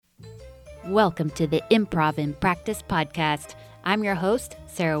Welcome to the Improv in Practice podcast. I'm your host,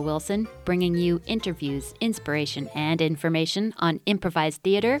 Sarah Wilson, bringing you interviews, inspiration, and information on improvised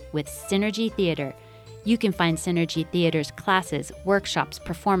theater with Synergy Theater. You can find Synergy Theater's classes, workshops,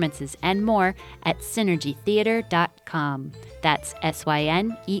 performances, and more at synergytheater.com. That's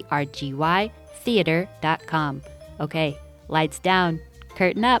SYNERGY theater.com. Okay, lights down,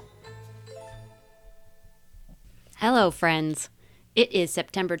 curtain up. Hello, friends. It is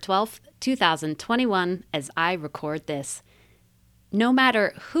September 12th, 2021, as I record this. No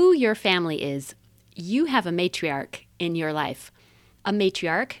matter who your family is, you have a matriarch in your life. A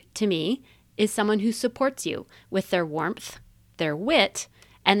matriarch, to me, is someone who supports you with their warmth, their wit,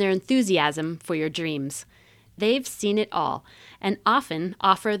 and their enthusiasm for your dreams. They've seen it all, and often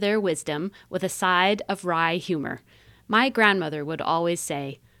offer their wisdom with a side of wry humor. My grandmother would always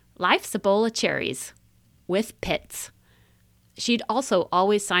say, "Life's a bowl of cherries," with pits. She'd also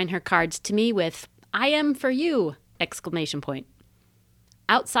always sign her cards to me with, "I am for you!" exclamation point.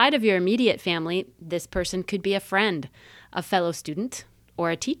 Outside of your immediate family, this person could be a friend, a fellow student,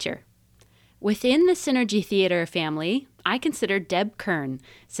 or a teacher. Within the Synergy Theater family, I consider Deb Kern,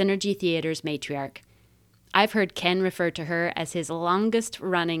 Synergy Theater's matriarch. I've heard Ken refer to her as his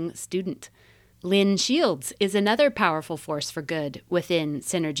longest-running student. Lynn Shields is another powerful force for good within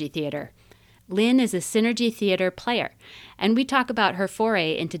Synergy Theater. Lynn is a Synergy Theater player, and we talk about her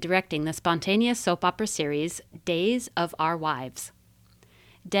foray into directing the spontaneous soap opera series Days of Our Wives.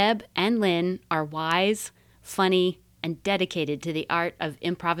 Deb and Lynn are wise, funny, and dedicated to the art of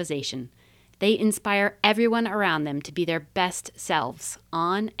improvisation. They inspire everyone around them to be their best selves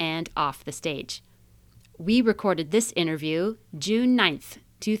on and off the stage. We recorded this interview June 9th,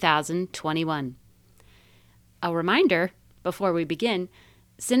 2021. A reminder, before we begin,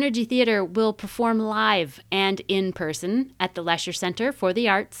 Synergy Theater will perform live and in person at the Lesher Center for the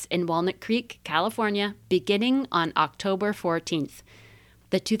Arts in Walnut Creek, California, beginning on October 14th.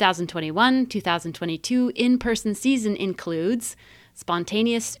 The 2021-2022 in-person season includes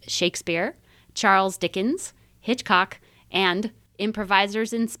Spontaneous Shakespeare, Charles Dickens, Hitchcock, and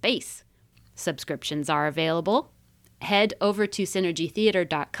Improvisers in Space. Subscriptions are available. Head over to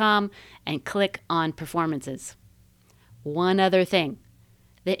synergytheater.com and click on Performances. One other thing.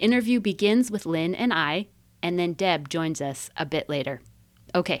 The interview begins with Lynn and I, and then Deb joins us a bit later.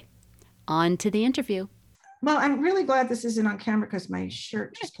 Okay, on to the interview. Well, I'm really glad this isn't on camera because my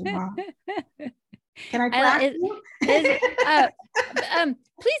shirt just came off. Can I clap you?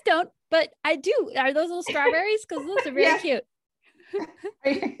 Please don't, but I do. Are those little strawberries? Because those are very cute.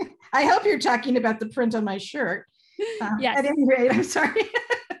 I hope you're talking about the print on my shirt. Yes. At any rate, I'm sorry.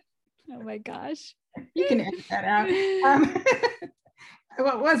 Oh my gosh. You can edit that out.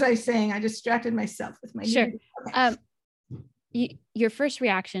 What was I saying? I distracted myself with my Sure. Okay. Your first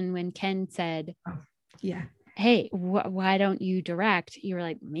reaction when Ken said, "Hey, why don't you direct?" You were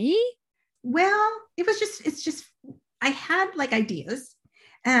like, "Me?" Well, it's just, I had like ideas.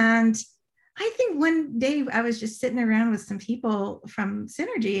 And I think one day I was just sitting around with some people from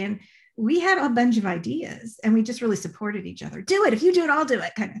Synergy and we had a bunch of ideas and we just really supported each other. Do it. If you do it, I'll do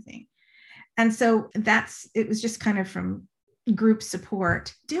it, kind of thing. And so it was just kind of from group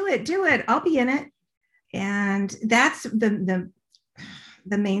support. Do it. I'll be in it. And that's the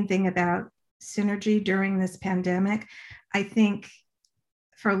main thing about Synergy during this pandemic. I think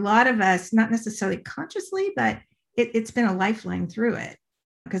for a lot of us, not necessarily consciously, but it's been a lifeline through it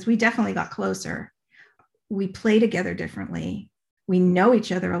because we definitely got closer. We play together differently. We know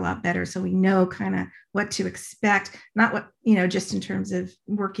each other a lot better. So we know kind of what to expect, not what, just in terms of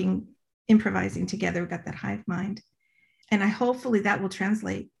improvising together. We've got that hive mind. And hopefully that will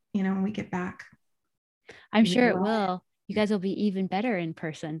translate, when we get back. I'm sure it will. You guys will be even better in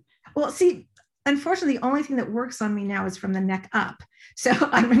person. Well, see, unfortunately, the only thing that works on me now is from the neck up. So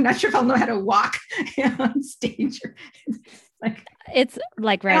I'm not sure if I'll know how to walk on stage. It's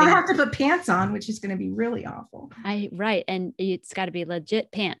like riding. I'll have to put pants on, which is going to be really awful. Right. And it's got to be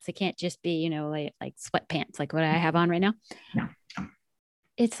legit pants. It can't just be, like sweatpants, like what I have on right now. No.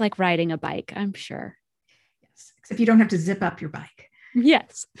 It's like riding a bike, I'm sure. Yes. Except you don't have to zip up your bike.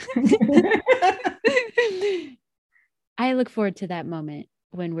 Yes. I look forward to that moment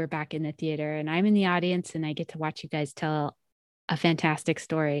when we're back in the theater and I'm in the audience and I get to watch you guys tell a fantastic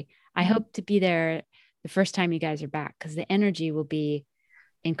story. I hope to be there the first time you guys are back because the energy will be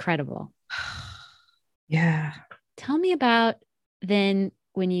incredible. Yeah. Tell me about then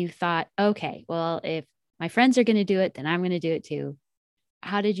when you thought, okay, well, if my friends are going to do it, then I'm going to do it too.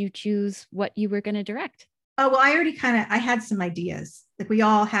 How did you choose what you were going to direct? Oh, well, I had some ideas. Like we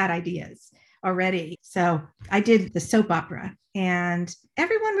all had ideas. already. So I did the soap opera and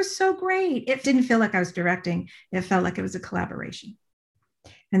everyone was so great. It didn't feel like I was directing. It felt like it was a collaboration.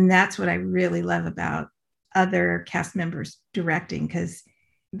 And that's what I really love about other cast members directing, because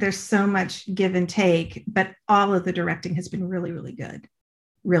there's so much give and take, but all of the directing has been really, really good.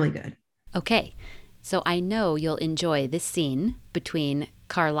 Really good. Okay, so I know you'll enjoy this scene between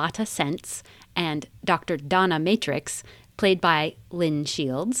Carlotta Sentz and Dr. Donna Matrix, played by Lynn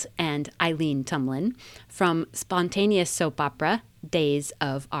Shields and Eileen Tumlin, from spontaneous soap opera Days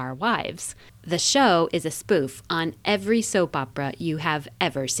of Our Wives. The show is a spoof on every soap opera you have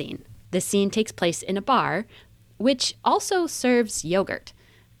ever seen. The scene takes place in a bar, which also serves yogurt.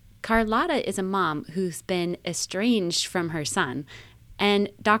 Carlotta is a mom who's been estranged from her son, and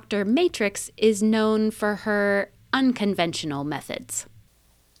Dr. Matrix is known for her unconventional methods.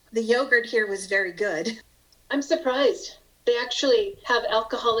 The yogurt here was very good. I'm surprised. They actually have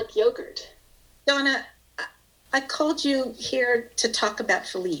alcoholic yogurt. Donna, I called you here to talk about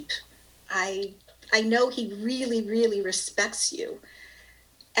Philippe. I know he really, really respects you.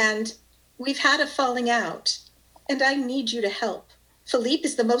 And we've had a falling out, and I need you to help. Philippe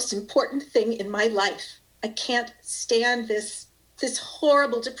is the most important thing in my life. I can't stand this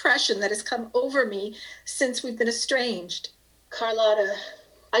horrible depression that has come over me since we've been estranged. Carlotta,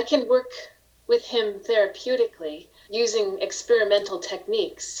 I can work with him therapeutically using experimental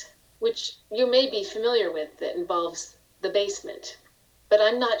techniques, which you may be familiar with, that involves the basement. But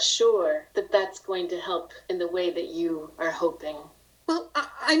I'm not sure that that's going to help in the way that you are hoping. Well,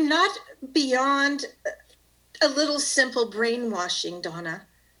 I'm not beyond a little simple brainwashing, Donna.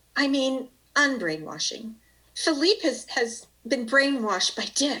 I mean, unbrainwashing. Philippe has been brainwashed by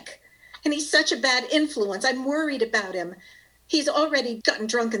Dick, and he's such a bad influence. I'm worried about him. He's already gotten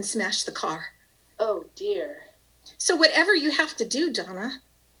drunk and smashed the car. Oh, dear. So whatever you have to do, Donna,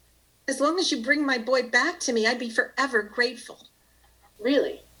 as long as you bring my boy back to me, I'd be forever grateful.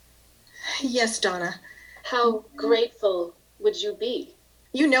 Really? Yes, Donna. How grateful would you be?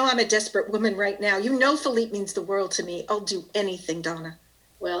 You know I'm a desperate woman right now. You know Philippe means the world to me. I'll do anything, Donna.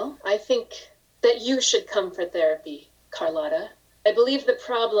 Well, I think that you should come for therapy, Carlotta. I believe the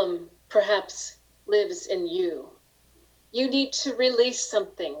problem perhaps lives in you. You need to release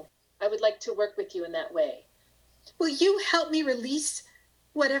something. I would like to work with you in that way. Will you help me release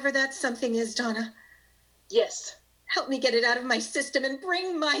whatever that something is, Donna? Yes. Help me get it out of my system and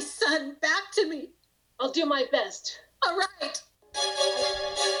bring my son back to me. I'll do my best. All right.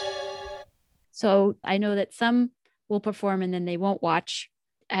 So I know that some will perform and then they won't watch.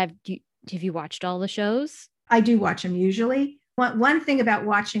 Have you watched all the shows? I do watch them usually. One thing about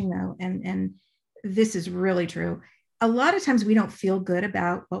watching, though, and this is really true, a lot of times we don't feel good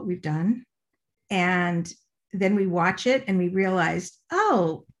about what we've done. And then we watch it and we realize,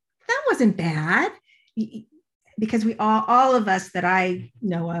 oh, that wasn't bad. Because we all of us that I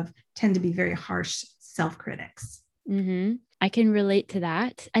know of tend to be very harsh self-critics. Mm-hmm. I can relate to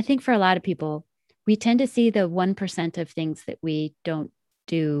that. I think for a lot of people, we tend to see the 1% of things that we don't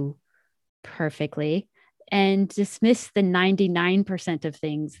do perfectly and dismiss the 99% of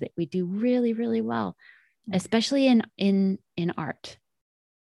things that we do really, really well, especially in art.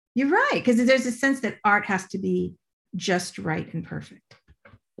 You're right, because there's a sense that art has to be just right and perfect.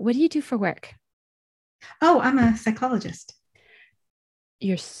 What do you do for work? Oh, I'm a psychologist.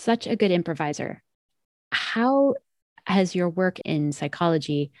 You're such a good improviser. How has your work in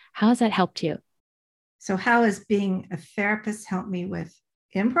psychology, how has that helped you? So how has being a therapist helped me with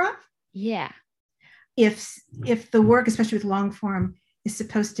improv? Yeah. If the work, especially with long form, is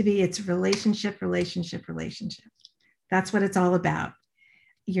supposed to be it's relationship. That's what it's all about.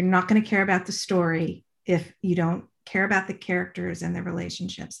 You're not going to care about the story if you don't care about the characters and their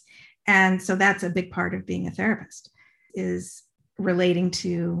relationships. And so that's a big part of being a therapist, is relating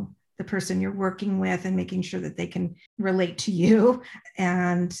to the person you're working with and making sure that they can relate to you,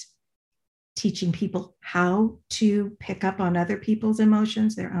 and teaching people how to pick up on other people's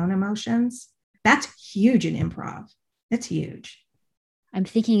emotions, their own emotions. That's huge in improv. It's huge. I'm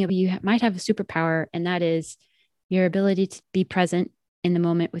thinking you might have a superpower, and that is your ability to be present in the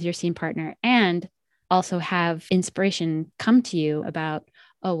moment with your scene partner and also have inspiration come to you about,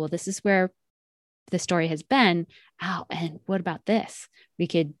 oh, well, this is where the story has been. Oh, and what about this? We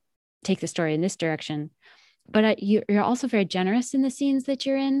could take the story in this direction. But you're also very generous in the scenes that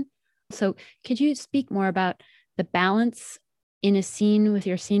you're in. So could you speak more about the balance in a scene with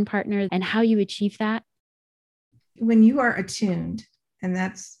your scene partner and how you achieve that? When you are attuned, and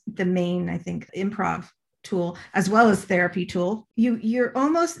that's the main, I think, improv tool, as well as therapy tool, you're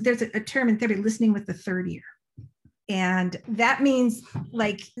almost, there's a term in therapy, listening with the third ear. And that means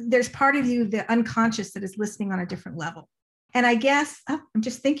like there's part of you, the unconscious, that is listening on a different level. And I guess, I'm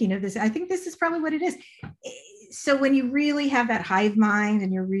just thinking of this. I think this is probably what it is. So when you really have that hive mind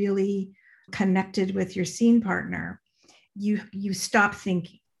and you're really connected with your scene partner, you stop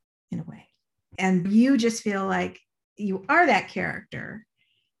thinking in a way. And you just feel like you are that character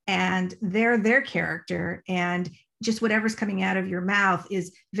and they're their character. And just whatever's coming out of your mouth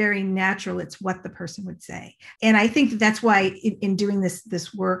is very natural. It's what the person would say. And I think that's why in doing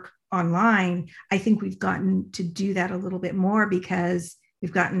this work online, I think we've gotten to do that a little bit more because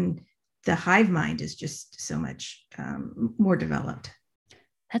we've gotten, the hive mind is just so much more developed.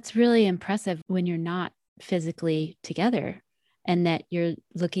 That's really impressive when you're not physically together and that you're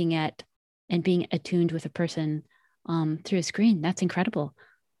looking at and being attuned with a person through a screen. That's incredible.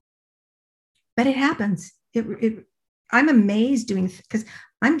 But it happens. I'm amazed doing, because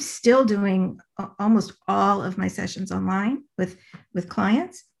I'm still doing almost all of my sessions online with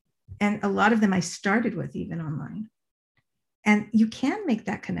clients. And a lot of them I started with even online. And you can make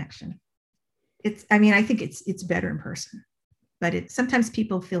that connection. I think it's better in person, but sometimes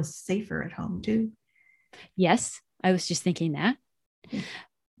people feel safer at home too. Yes, I was just thinking that.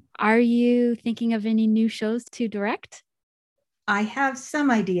 Are you thinking of any new shows to direct? I have some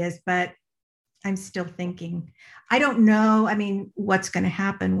ideas, but I'm still thinking. I don't know, what's going to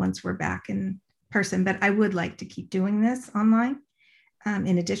happen once we're back in person, but I would like to keep doing this online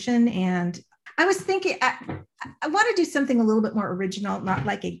in addition. And I was thinking, I want to do something a little bit more original, not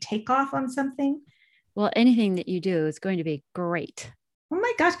like a takeoff on something. Well, anything that you do is going to be great. Oh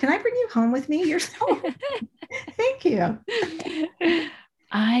my gosh, can I bring you home with me? You're so, thank you.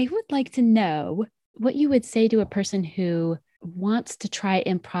 I would like to know what you would say to a person who wants to try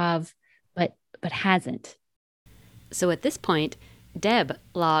improv, but hasn't. So at this point, Deb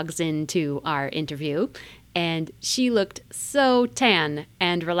logs into our interview and she looked so tan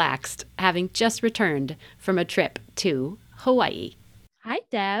and relaxed, having just returned from a trip to Hawaii. Hi,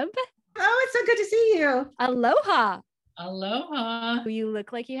 Deb. Oh, it's so good to see you. Aloha. Aloha. You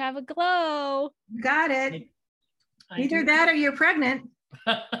look like you have a glow. Got it. Either that or you're pregnant.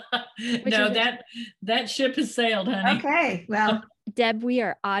 No, that ship has sailed, honey. Okay, well. Deb, we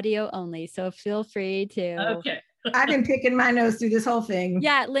are audio only, so feel free to. Okay. I've been picking my nose through this whole thing.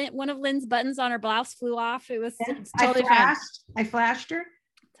 Yeah, one of Lynn's buttons on her blouse flew off. It was totally fine. I flashed her.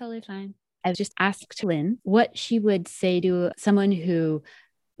 Totally fine. I just asked Lynn what she would say to someone who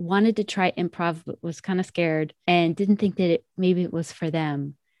wanted to try improv but was kind of scared and didn't think that maybe it was for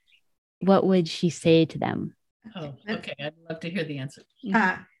them. What would she say to them? Oh, okay. I'd love to hear the answer.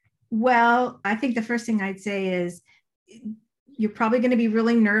 Well, I think the first thing I'd say is you're probably going to be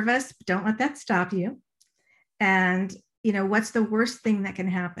really nervous, but don't let that stop you. And, what's the worst thing that can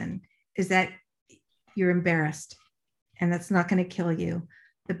happen is that you're embarrassed, and that's not going to kill you.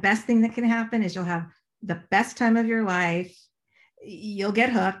 The best thing that can happen is you'll have the best time of your life. You'll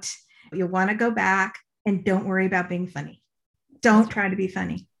get hooked. You'll want to go back, and don't worry about being funny. Don't try to be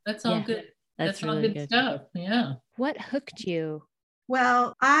funny. That's all good. That's really all good stuff. Yeah. What hooked you?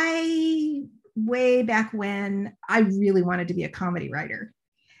 Well, way back when, I really wanted to be a comedy writer.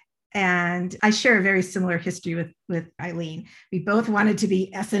 And I share a very similar history with Eileen. We both wanted to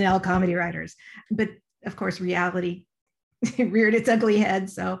be SNL comedy writers, but of course, reality reared its ugly head.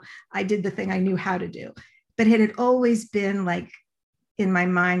 So I did the thing I knew how to do. But it had always been like in my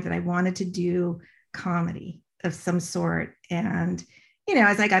mind that I wanted to do comedy of some sort. And,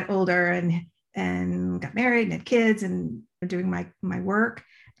 as I got older and got married and had kids and doing my work,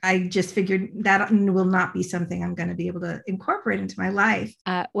 I just figured that will not be something I'm going to be able to incorporate into my life.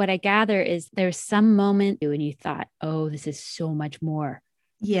 What I gather is there's some moment when you thought, oh, this is so much more.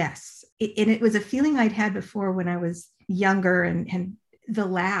 Yes. And it was a feeling I'd had before when I was younger, and the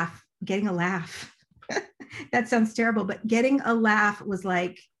laugh, getting a laugh. That sounds terrible, but getting a laugh was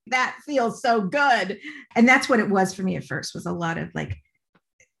like, that feels so good. And that's what it was for me at first, was a lot of like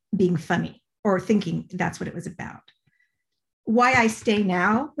being funny or thinking that's what it was about. Why I stay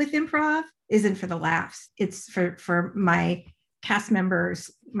now with improv isn't for the laughs. It's for my cast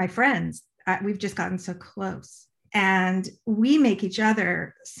members, my friends. We've just gotten so close, and we make each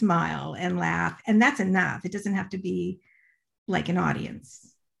other smile and laugh. And that's enough. It doesn't have to be like an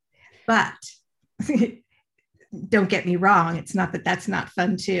audience, but don't get me wrong. It's not that that's not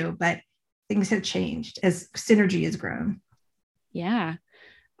fun too, but things have changed as Synergy has grown. Yeah.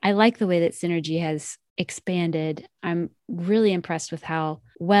 I like the way that Synergy has expanded. I'm really impressed with how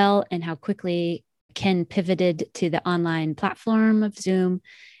well and how quickly Ken pivoted to the online platform of Zoom.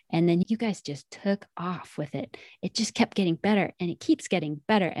 And then you guys just took off with it. It just kept getting better, and it keeps getting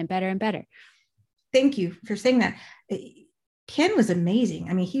better and better and better. thank you for saying that. Ken was amazing.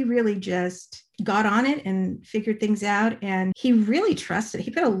 I mean, he really just got on it and figured things out, and he really trusted.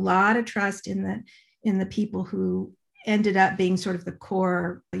 He put a lot of trust in the people who ended up being sort of the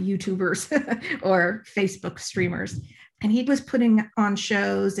core YouTubers or Facebook streamers. And he was putting on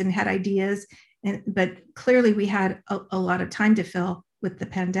shows and had ideas, but clearly we had a lot of time to fill with the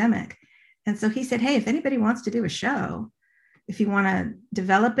pandemic. And so he said, hey, if anybody wants to do a show, if you want to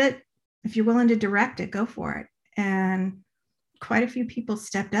develop it, if you're willing to direct it, go for it. And quite a few people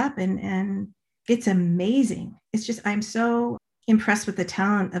stepped up, and it's amazing. It's just, I'm so impressed with the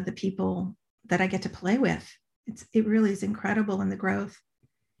talent of the people that I get to play with. It really is incredible in the growth.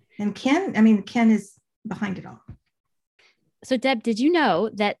 And Ken is behind it all. So Deb, did you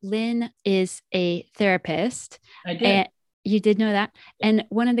know that Lynn is a therapist? I did. You did know that? And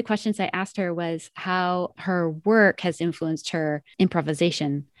one of the questions I asked her was how her work has influenced her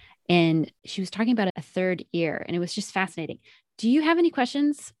improvisation. And she was talking about a third ear, and it was just fascinating. Do you have any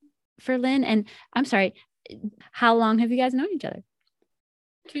questions for Lynn? And I'm sorry, how long have you guys known each other?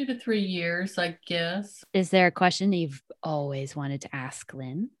 2 to 3 years, I guess. Is there a question you've always wanted to ask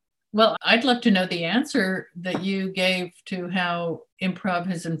Lynn? Well, I'd love to know the answer that you gave to how improv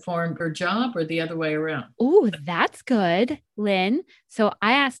has informed her job, or the other way around. Oh, that's good, Lynn. So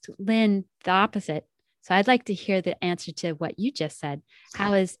I asked Lynn the opposite. So I'd like to hear the answer to what you just said.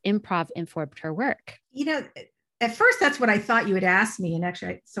 How has improv informed her work? At first, that's what I thought you would ask me. And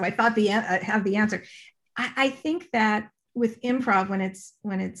actually, so I thought I have the answer. I think that with improv,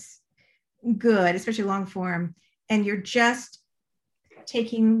 when it's good, especially long form, and you're just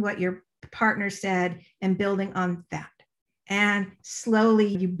taking what your partner said and building on that, and slowly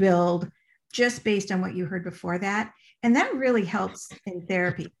you build just based on what you heard before that. And that really helps in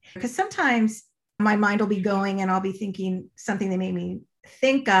therapy, because sometimes my mind will be going and I'll be thinking something they made me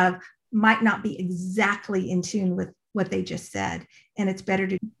think of might not be exactly in tune with what they just said. And it's better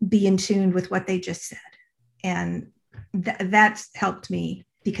to be in tune with what they just said. And that's helped me,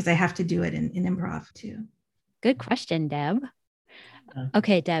 because I have to do it in improv too. Good question, Deb.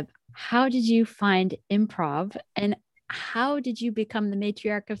 Okay, Deb, how did you find improv, and how did you become the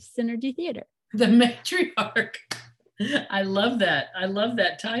matriarch of Synergy Theater? The matriarch. I love that. I love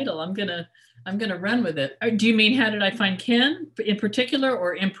that title. I'm gonna run with it. Do you mean how did I find Ken in particular,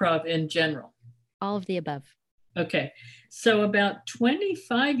 or improv in general? All of the above. Okay. So about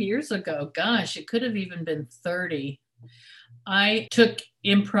 25 years ago, gosh, it could have even been 30, I took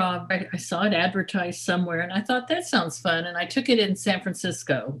improv. I saw it advertised somewhere, and I thought that sounds fun. And I took it in San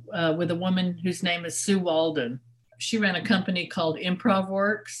Francisco with a woman whose name is Sue Walden. She ran a company called Improv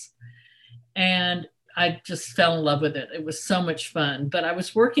Works, and I just fell in love with it. It was so much fun. But I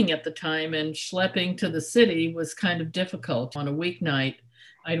was working at the time, and schlepping to the city was kind of difficult. On a weeknight,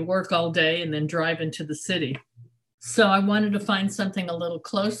 I'd work all day and then drive into the city. So I wanted to find something a little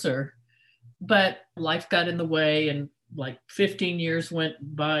closer, but life got in the way, and like 15 years went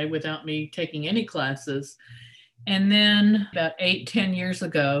by without me taking any classes. And then about 8-10 years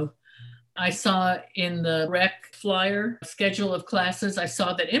ago, I saw in the rec flyer schedule of classes, I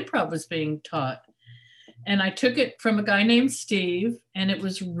saw that improv was being taught. And I took it from a guy named Steve, and it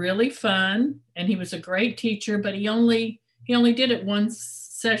was really fun. And he was a great teacher, but he only did it one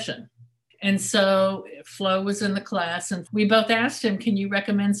session. And so Flo was in the class, and we both asked him, can you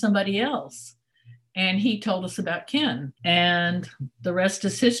recommend somebody else? And he told us about Ken, and the rest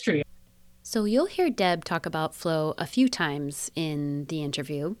is history. So you'll hear Deb talk about Flo a few times in the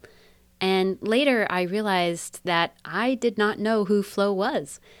interview. And later I realized that I did not know who Flo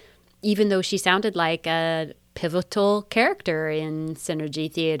was, even though she sounded like a pivotal character in Synergy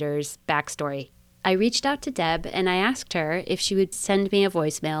Theater's backstory. I reached out to Deb and I asked her if she would send me a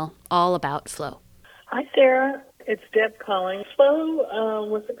voicemail all about Flo. Hi, Sarah. It's Deb calling. Flo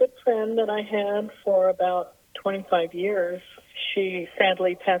was a good friend that I had for about 25 years. She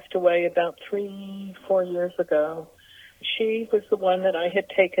sadly passed away about 3-4 years ago. She was the one that I had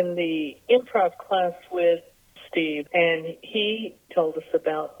taken the improv class with, Steve, and he told us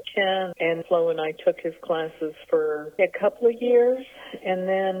about Ken, and Flo and I took his classes for a couple of years, and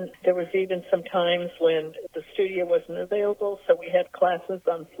then there was even some times when the studio wasn't available, so we had classes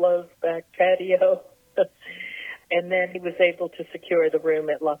on Flo's back patio. And then he was able to secure the room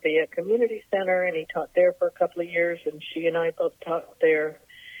at Lafayette Community Center, and he taught there for a couple of years, and she and I both taught there,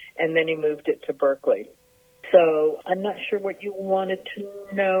 and then he moved it to Berkeley. So I'm not sure what you wanted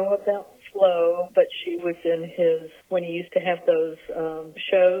to know about Flo, but she was in when he used to have those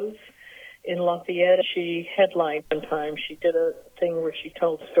shows, in Lafayette. She headlined one time. She did a thing where she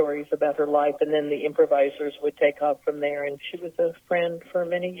told stories about her life, and then the improvisers would take off from there. And she was a friend for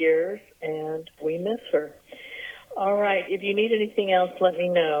many years, and we miss her. All right. If you need anything else, let me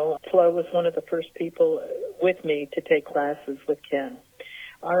know. Flo was one of the first people with me to take classes with Ken.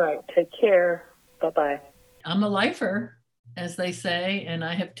 All right. Take care. Bye-bye. I'm a lifer, as they say, and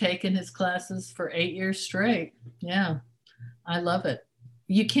I have taken his classes for 8 years straight. Yeah, I love it.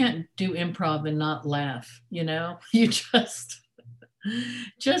 You can't do improv and not laugh, you know? You just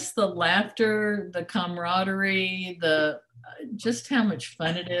the laughter, the camaraderie, just how much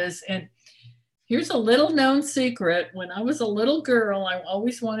fun it is. And here's a little known secret. When I was a little girl, I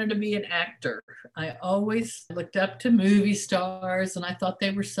always wanted to be an actor. I always looked up to movie stars and I thought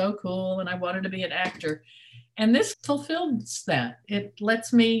they were so cool and I wanted to be an actor. And this fulfills that. It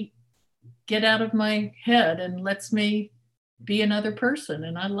lets me get out of my head and lets me be another person.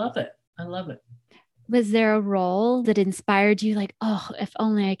 And I love it. I love it. Was there a role that inspired you? Like, oh, if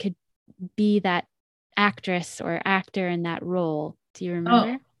only I could be that actress or actor in that role. Do you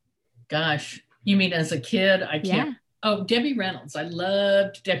remember? Oh, gosh. You mean as a kid? I can't. Yeah. Oh, Debbie Reynolds. I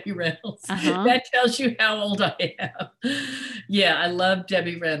loved Debbie Reynolds. Uh-huh. That tells you how old I am. Yeah, I loved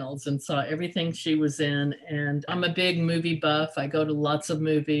Debbie Reynolds and saw everything she was in. And I'm a big movie buff. I go to lots of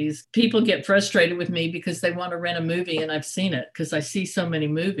movies. People get frustrated with me because they want to rent a movie and I've seen it because I see so many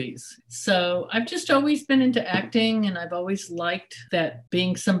movies. So I've just always been into acting and I've always liked that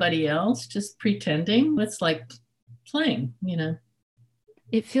being somebody else, just pretending. It's like playing, you know.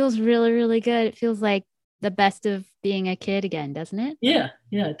 It feels really, really good. It feels like the best of being a kid again, doesn't it? Yeah,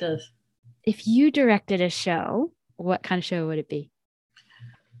 it does. If you directed a show, what kind of show would it be?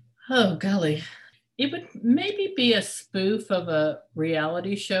 Oh, golly. It would maybe be a spoof of a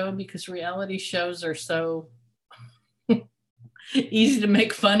reality show because reality shows are so easy to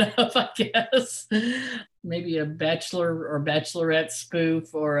make fun of, I guess. Maybe a bachelor or bachelorette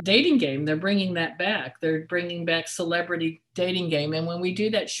spoof or a dating game. They're bringing that back. They're bringing back celebrity dating game. And when we do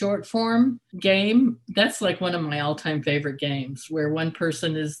that short form game, that's like one of my all-time favorite games where one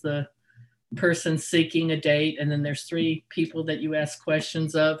person is the person seeking a date and then there's 3 people that you ask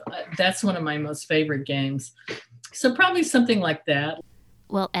questions of. That's one of my most favorite games. So probably something like that.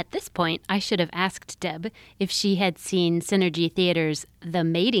 Well, at this point, I should have asked Deb if she had seen Synergy Theater's The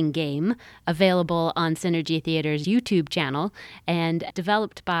Mating Game, available on Synergy Theater's YouTube channel and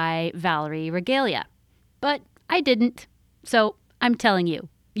developed by Valerie Regalia. But I didn't, so I'm telling you,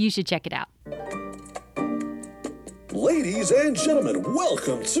 you should check it out. Ladies and gentlemen,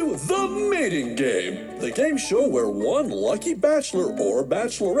 welcome to The Mating Game, the game show where one lucky bachelor or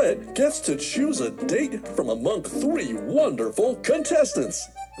bachelorette gets to choose a date from among 3 wonderful contestants.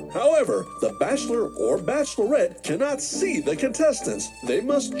 However, the bachelor or bachelorette cannot see the contestants. They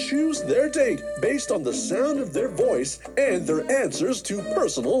must choose their date based on the sound of their voice and their answers to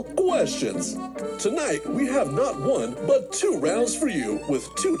personal questions. Tonight, we have not 1, but 2 rounds for you,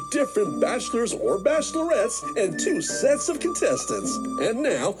 with 2 different bachelors or bachelorettes and 2 sets of contestants. And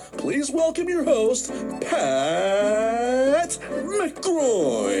now, please welcome your host, Pat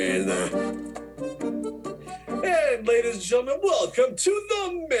McGroin. And ladies and gentlemen, welcome to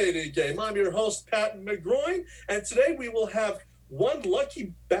The Mating Game. I'm your host, Pat McGroin, and today we will have one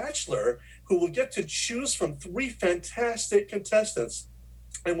lucky bachelor who will get to choose from 3 fantastic contestants.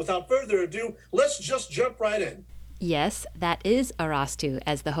 And without further ado, let's just jump right in. Yes, that is Arastu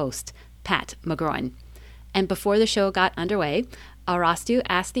as the host, Pat McGroin. And before the show got underway, Arastu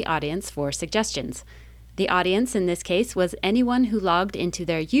asked the audience for suggestions. The audience in this case was anyone who logged into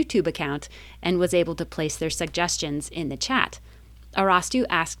their YouTube account and was able to place their suggestions in the chat. Arastu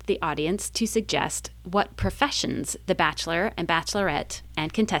asked the audience to suggest what professions the bachelor and bachelorette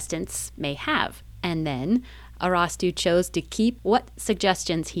and contestants may have. And then Arastu chose to keep what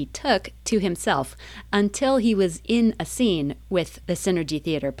suggestions he took to himself until he was in a scene with the Synergy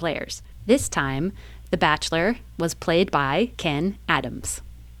Theater players. This time, the bachelor was played by Ken Adams.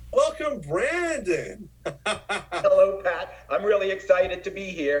 Welcome, Brandon. Hello, Pat. I'm really excited to be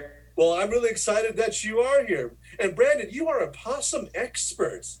here. Well, I'm really excited that you are here. And Brandon, you are a possum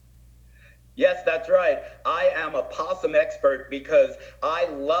expert. Yes, that's right. I am a possum expert because I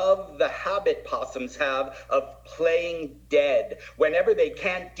love the habit possums have of playing dead. Whenever they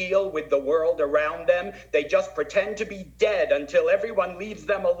can't deal with the world around them, they just pretend to be dead until everyone leaves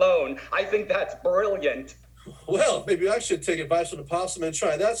them alone. I think that's brilliant. Well, maybe I should take advice from the possum and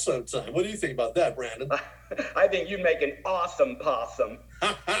try that sometime. What do you think about that, Brandon? I think you'd make an awesome possum.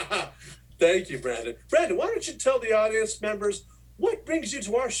 Thank you, Brandon. Brandon, why don't you tell the audience members what brings you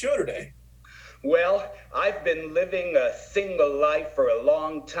to our show today? Well, I've been living a single life for a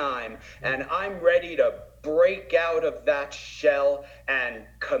long time, and I'm ready to break out of that shell and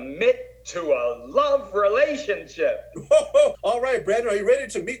commit to a love relationship. All right, Brandon, are you ready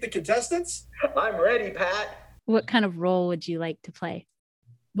to meet the contestants? I'm ready, Pat. What kind of role would you like to play?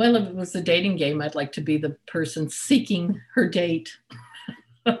 Well, if it was a dating game, I'd like to be the person seeking her date.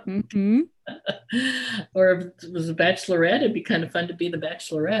 Mm-hmm. Or if it was a bachelorette, it'd be kind of fun to be the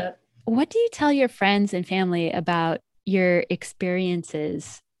bachelorette. What do you tell your friends and family about your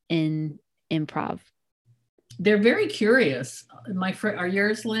experiences in improv? They're very curious. My friend, are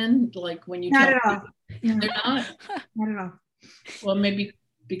yours, Lynn? Like when you Not tell at all. No, they're not. not at all. Well, maybe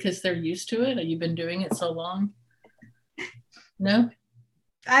because they're used to it. Have you been doing it so long? No?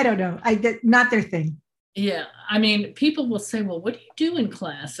 I don't know. Not their thing. Yeah. I mean, people will say, well, what do you do in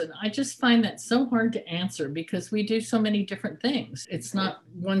class? And I just find that so hard to answer because we do so many different things. It's not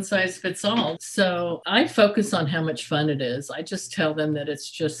one size fits all. So I focus on how much fun it is. I just tell them that it's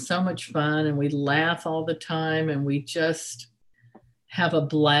just so much fun and we laugh all the time and we just have a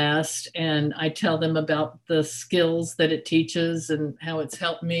blast. And I tell them about the skills that it teaches and how it's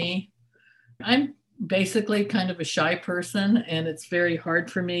helped me. I'm basically kind of a shy person, and it's very hard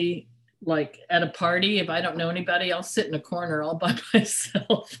for me. Like at a party, if I don't know anybody, I'll sit in a corner all by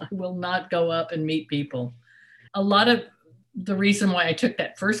myself. I will not go up and meet people. A lot of the reason why I took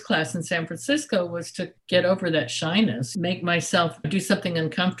that first class in San Francisco was to get over that shyness, make myself do something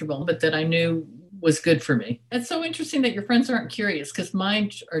uncomfortable, but that I knew was good for me. It's so interesting that your friends aren't curious, because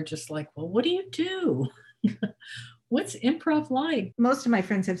mine are just like, well, what do you do? What's improv like? Most of my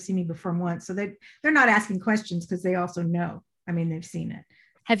friends have seen me perform once, so they're not asking questions because they also know. I mean, they've seen it.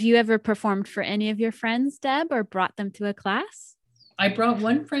 Have you ever performed for any of your friends, Deb, or brought them to a class? I brought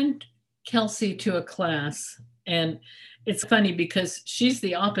one friend, Kelsey, to a class, and it's funny because she's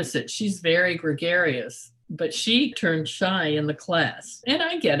the opposite. She's very gregarious, but she turned shy in the class. And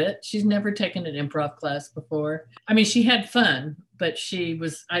I get it. She's never taken an improv class before. I mean, she had fun, but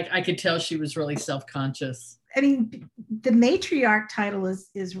I could tell she was really self-conscious. I mean, the matriarch title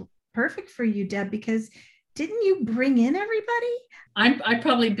is perfect for you, Deb, because didn't you bring in everybody? I've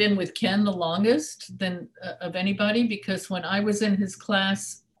probably been with Ken the longest of anybody, because when I was in his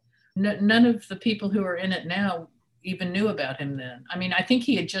class, none of the people who are in it now even knew about him then. I mean, I think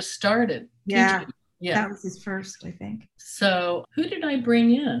he had just started. Yeah. Yeah. That was his first, I think. So who did I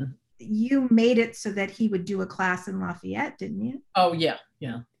bring in? You made it so that he would do a class in Lafayette, didn't you? Oh, yeah.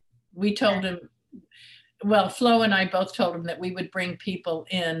 Yeah. We told him, well, Flo and I both told him that we would bring people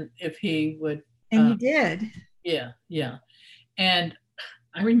in if he would. And you did. Yeah. Yeah. And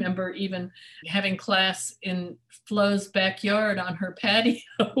I remember even having class in Flo's backyard on her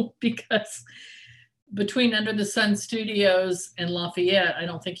patio, because between Under the Sun Studios and Lafayette, I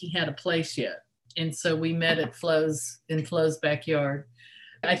don't think he had a place yet. And so we met at in Flo's backyard.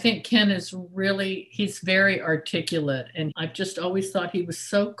 I think Ken he's very articulate. And I've just always thought he was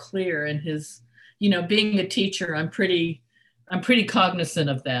so clear in his, being a teacher, I'm pretty cognizant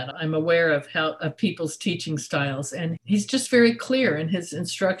of that. I'm aware of people's teaching styles, and he's just very clear in his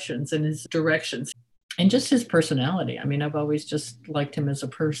instructions and his directions and just his personality. I mean, I've always just liked him as a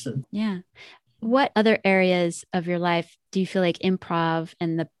person. Yeah. What other areas of your life do you feel like improv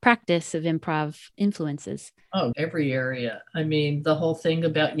and the practice of improv influences? Oh, every area. I mean, the whole thing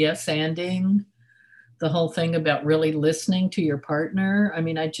about yes-anding, the whole thing about really listening to your partner. I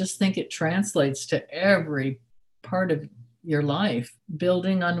mean, I just think it translates to every part of your life,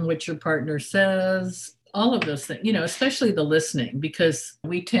 building on what your partner says, all of those things, especially the listening, because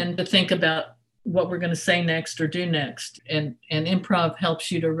we tend to think about what we're going to say next or do next. And improv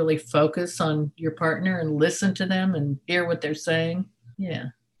helps you to really focus on your partner and listen to them and hear what they're saying. Yeah.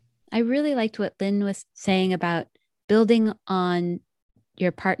 I really liked what Lynn was saying about building on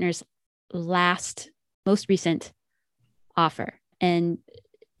your partner's most recent offer. And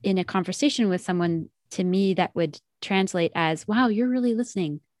in a conversation with someone, to me, that would translate as, wow, you're really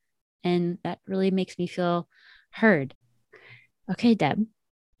listening. And that really makes me feel heard. Okay, Deb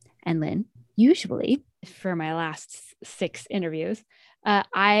and Lynn, usually for my last 6 interviews,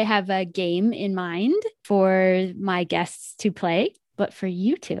 I have a game in mind for my guests to play. But for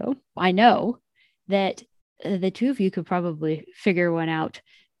you two, I know that the two of you could probably figure one out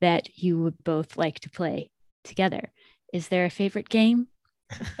that you would both like to play together. Is there a favorite game?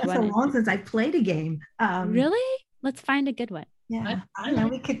 It's so long since I played a game. Really? Let's find a good one. Yeah, I know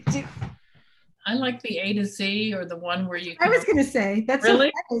we could do. I like the A to Z, or the one where you. I was going to say that's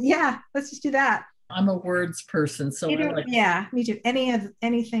really. So yeah, let's just do that. I'm a words person, so yeah, me too.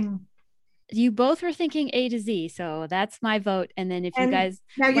 Anything. You both were thinking A to Z, so that's my vote. And then if you And guys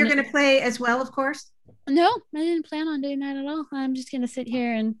now you're going to play as well, of course. No, I didn't plan on doing that at all. I'm just going to sit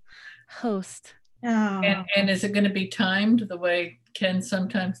here and host. Oh, And is it going to be timed the way Ken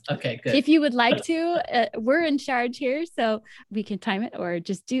sometimes? Okay, good. If you would like to, we're in charge here, so we can time it or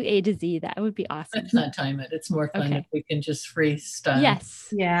just do A to Z. That would be awesome. Let's not time it. It's more fun Okay. if we can just freestyle. Yes.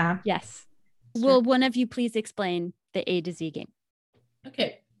 yeah. Yes. Will one of you please explain the A to Z game?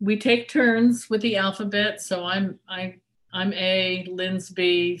 Okay. We take turns with the alphabet. So I'm A, Lynn's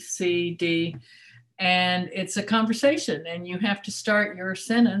B, C, D. And it's a conversation, and you have to start your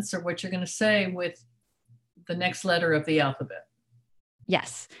sentence or what you're going to say with the next letter of the alphabet.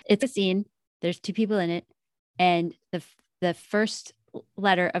 Yes. It's a scene. There's two people in it. And the first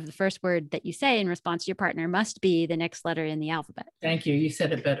letter of the first word that you say in response to your partner must be the next letter in the alphabet. Thank you. You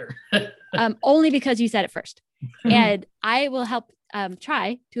said it better. Only because you said it first. And I will help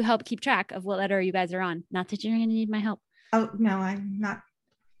try to help keep track of what letter you guys are on. Not that you're going to need my help. Oh, no, I'm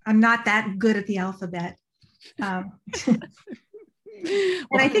not that good at the alphabet. And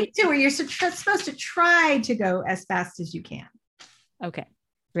I think too, where you're supposed to try to go as fast as you can. Okay.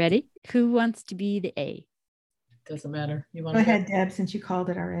 Ready? Who wants to be the A? Doesn't matter. You want Go to ahead, Deb, since you called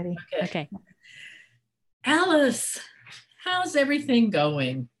it already. Okay. Alice, how's everything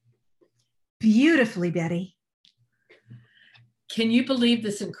going? Beautifully, Betty. Can you believe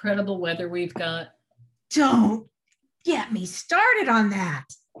this incredible weather we've got? Don't get me started on that.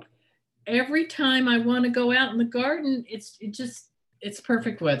 Every time I want to go out in the garden, it's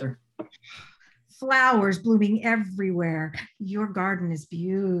perfect weather. Flowers blooming everywhere. Your garden is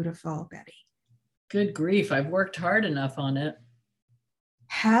beautiful, Betty. Good grief, I've worked hard enough on it.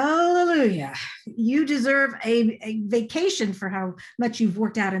 Hallelujah. You deserve a vacation for how much you've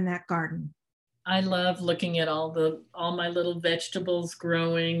worked out in that garden. I love looking at all my little vegetables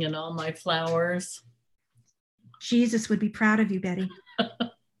growing and all my flowers. Jesus would be proud of you, Betty.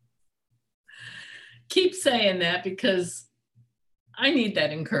 Keep saying that because I need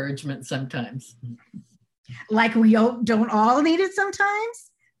that encouragement sometimes. Like we don't all need it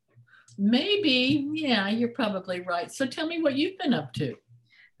sometimes? Maybe. Yeah, you're probably right. So tell me what you've been up to.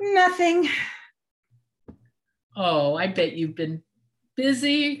 Nothing. Oh, I bet you've been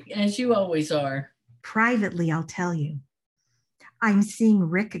busy as you always are. Privately, I'll tell you. I'm seeing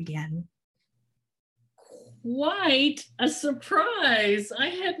Rick again. Quite a surprise. I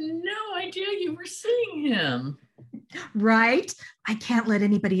had no idea you were seeing him. Right? I can't let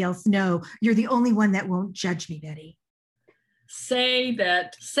anybody else know. You're the only one that won't judge me, Betty. Say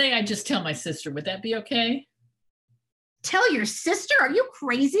I just tell my sister. Would that be okay? Tell your sister? Are you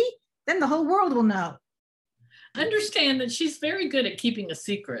crazy? Then the whole world will know. Understand that she's very good at keeping a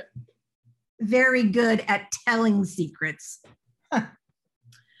secret. Very good at telling secrets.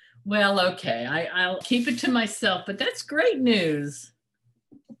 Well, okay, I'll keep it to myself, but that's great news.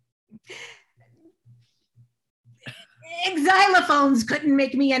 Xylophones couldn't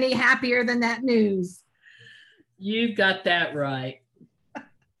make me any happier than that news. You got that right.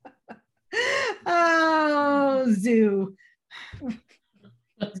 Oh, zoo.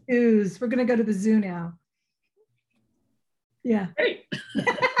 Zoos. We're going to go to the zoo now. Yeah. Great.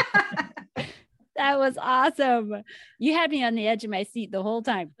 That was awesome. You had me on the edge of my seat the whole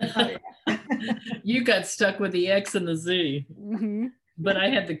time. You got stuck with the X and the Z, Mm-hmm. but I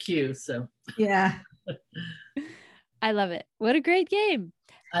had the Q, so. Yeah. I love it. What a great game.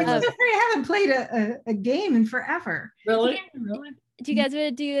 I love it. I haven't played a game in forever. Really? Do you guys want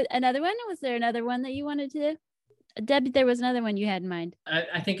to do another one? Was there another one that you wanted to do? Deb, there was another one you had in mind.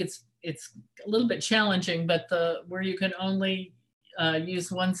 I think it's a little bit challenging, but where you can only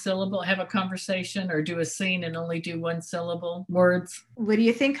use one syllable, have a conversation, or do a scene and only do one syllable words. What do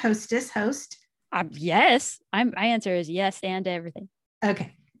you think, hostess, host? Yes. My answer is yes and everything.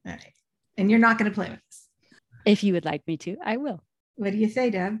 Okay. All right. And you're not going to play with us. If you would like me to, I will. What do you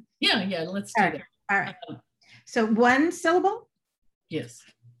say, Deb? Yeah, let's do All right. that. All right. So one syllable? Yes.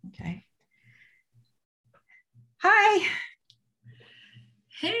 Okay. Hi.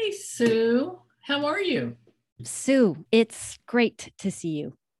 Hey, Sue. How are you? Sue, it's great to see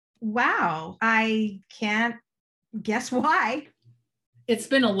you. Wow. I can't guess why. It's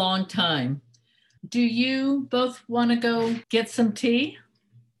been a long time. Do you both want to go get some tea?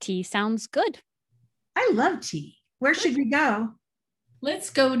 Tea sounds good. I love tea. Where should we go? Let's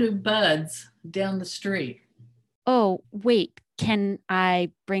go to Bud's down the street. Oh, wait. Can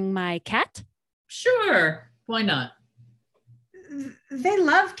I bring my cat? Sure. Why not? They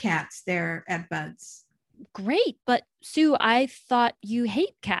love cats there at Bud's. Great. But Sue, I thought you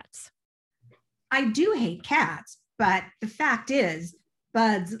hate cats. I do hate cats, but the fact is,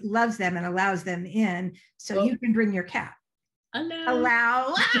 Buds loves them and allows them in. So you can bring your cat.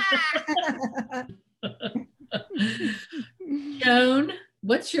 Allow. Joan,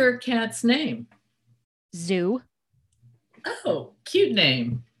 what's your cat's name? Zoo. Oh, cute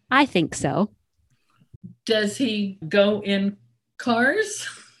name. I think so. Does he go in cars?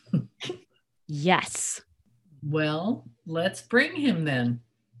 Yes. Well, let's bring him then.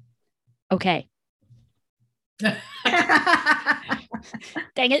 Okay. Dang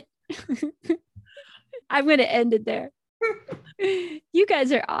it. I'm going to end it there. You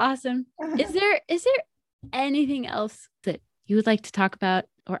guys are awesome. Is there anything else that you would like to talk about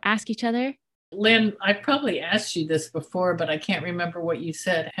or ask each other? Lynn, I probably asked you this before, but I can't remember what you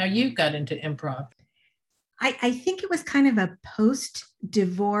said, how you got into improv. I think it was kind of a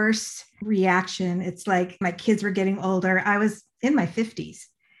post-divorce reaction. It's like my kids were getting older. I was in my 50s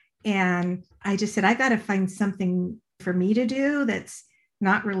and I just said, I got to find something for me to do that's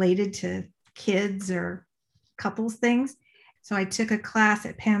not related to kids or couples things. So I took a class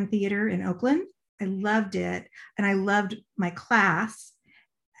at Pan Theater in Oakland. I loved it. And I loved my class.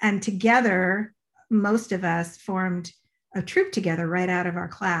 And together, most of us formed a troupe together right out of our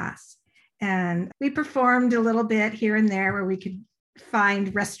class. And we performed a little bit here and there where we could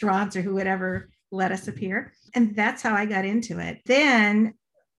find restaurants or who would ever let us appear. And that's how I got into it. Then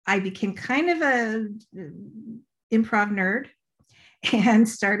I became kind of a improv nerd and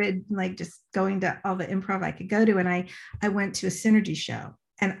started like just going to all the improv I could go to. And I went to a Synergy show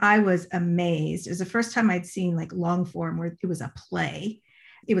and I was amazed. It was the first time I'd seen like long form where it was a play.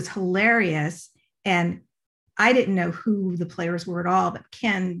 It was hilarious. And I didn't know who the players were at all, but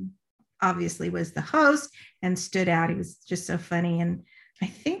Ken obviously was the host and stood out. He was just so funny. And I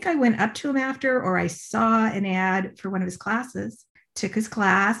think I went up to him after, or I saw an ad for one of his classes, took his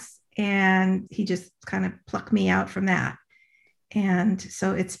class, and he just kind of plucked me out from that. And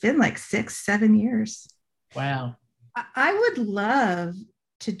so it's been like 6-7 years. Wow. I would love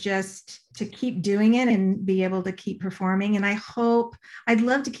to keep doing it and be able to keep performing. And I'd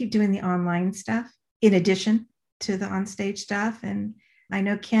love to keep doing the online stuff in addition to the onstage stuff. And I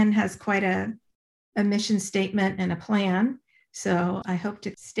know Ken has quite a mission statement and a plan. So I hope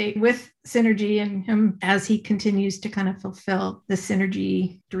to stay with Synergy and him as he continues to kind of fulfill the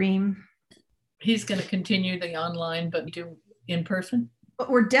Synergy dream. He's going to continue the online, but do in person? But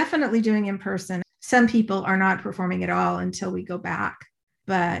we're definitely doing in person. Some people are not performing at all until we go back.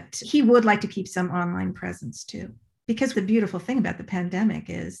 But he would like to keep some online presence too. Because the beautiful thing about the pandemic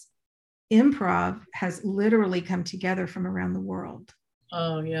is improv has literally come together from around the world.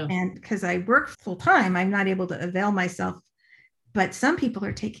 Oh, yeah. And because I work full time, I'm not able to avail myself. But some people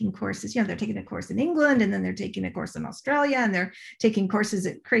are taking courses, they're taking a course in England and then they're taking a course in Australia and they're taking courses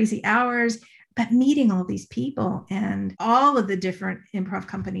at crazy hours, but meeting all these people and all of the different improv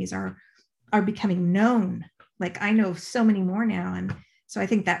companies are becoming known. Like I know so many more now. And so I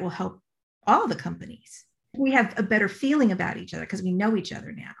think that will help all the companies. We have a better feeling about each other because we know each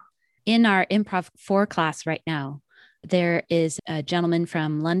other now. In our Improv 4 class right now, there is a gentleman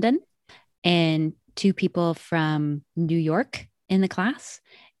from London and 2 people from New York in the class.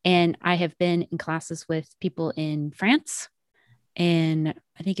 And I have been in classes with people in France and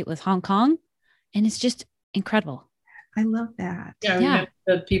I think it was Hong Kong. And it's just incredible. I love that. Yeah, I remember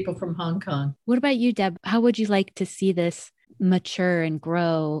the people from Hong Kong. What about you, Deb? How would you like to see this mature and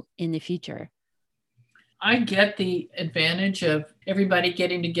grow in the future? I get the advantage of everybody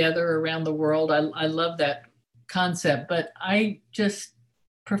getting together around the world. I love that concept, but I just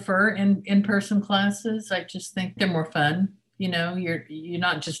prefer in-person classes. I just think they're more fun. You're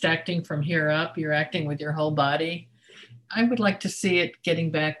not just acting from here up, you're acting with your whole body. I would like to see it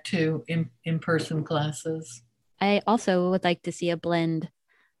getting back to in-person classes. I also would like to see a blend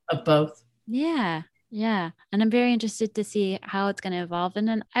of both. Yeah. And I'm very interested to see how it's going to evolve. And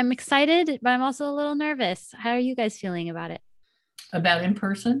then I'm excited, but I'm also a little nervous. How are you guys feeling about it? About in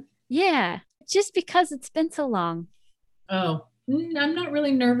person? Yeah. Just because it's been so long. Oh, I'm not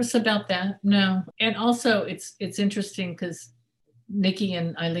really nervous about that. No. And also it's interesting because Nikki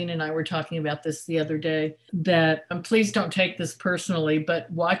and Eileen and I were talking about this the other day, that please don't take this personally,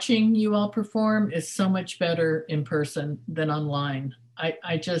 but watching you all perform is so much better in person than online.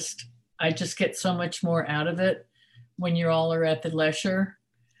 I just get so much more out of it when you all are at the leisure.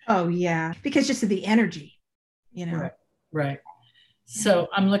 Oh yeah, because just of the energy, Right. So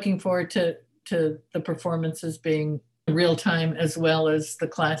I'm looking forward to the performances being real time as well as the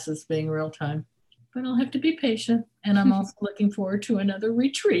classes being real time. But I'll have to be patient. And I'm also looking forward to another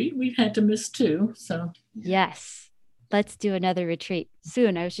retreat. We've had to miss 2. So yes, let's do another retreat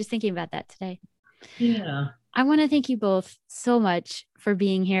soon. I was just thinking about that today. Yeah. I want to thank you both so much for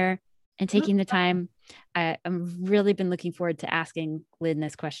being here and taking the time. I've really been looking forward to asking Lynn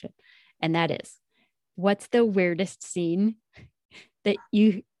this question. And that is, what's the weirdest scene that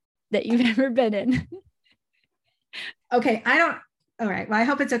you've ever been in? Okay, all right. Well, I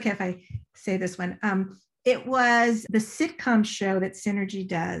hope it's okay if I say this one. It was the sitcom show that Synergy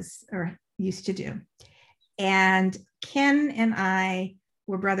does or used to do. And Ken and I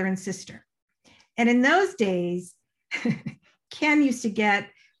were brother and sister. And in those days, Ken used to get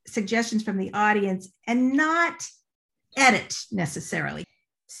suggestions from the audience and not edit necessarily.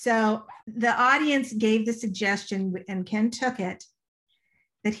 So the audience gave the suggestion, and Ken took it,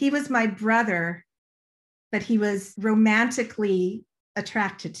 that he was my brother, but he was romantically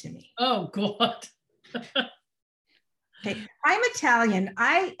attracted to me. Oh, God. Okay, I'm Italian.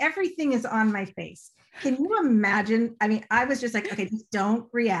 Everything is on my face. Can you imagine? I mean, I was just like, okay, just don't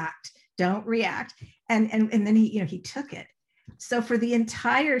react. And then he took it. So for the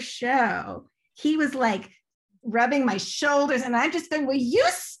entire show, he was like rubbing my shoulders, and I'm just going, will you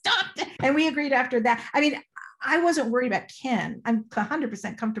stop? And we agreed after that. I mean, I wasn't worried about Ken. I'm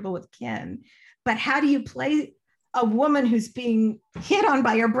 100% comfortable with Ken. But how do you play a woman who's being hit on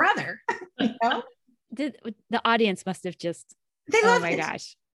by your brother? You know? The audience must have just, they loved it.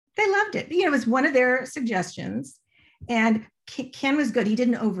 Gosh. They loved it. It was one of their suggestions. And Ken was good. He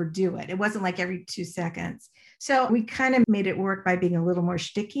didn't overdo it. It wasn't like every 2 seconds. So we kind of made it work by being a little more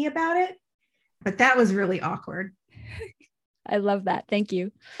shticky about it. But that was really awkward. I love that. Thank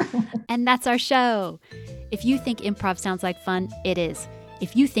you. And that's our show. If you think improv sounds like fun, it is.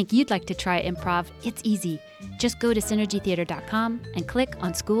 If you think you'd like to try improv, it's easy. Just go to synergytheater.com and click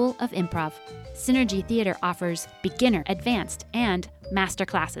on School of Improv. Synergy Theater offers beginner, advanced, and master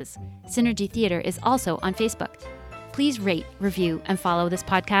classes. Synergy Theater is also on Facebook. Please rate, review, and follow this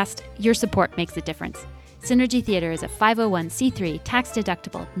podcast. Your support makes a difference. Synergy Theater is a 501c3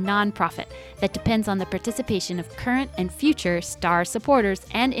 tax-deductible nonprofit that depends on the participation of current and future star supporters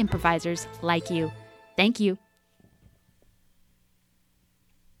and improvisers like you. Thank you.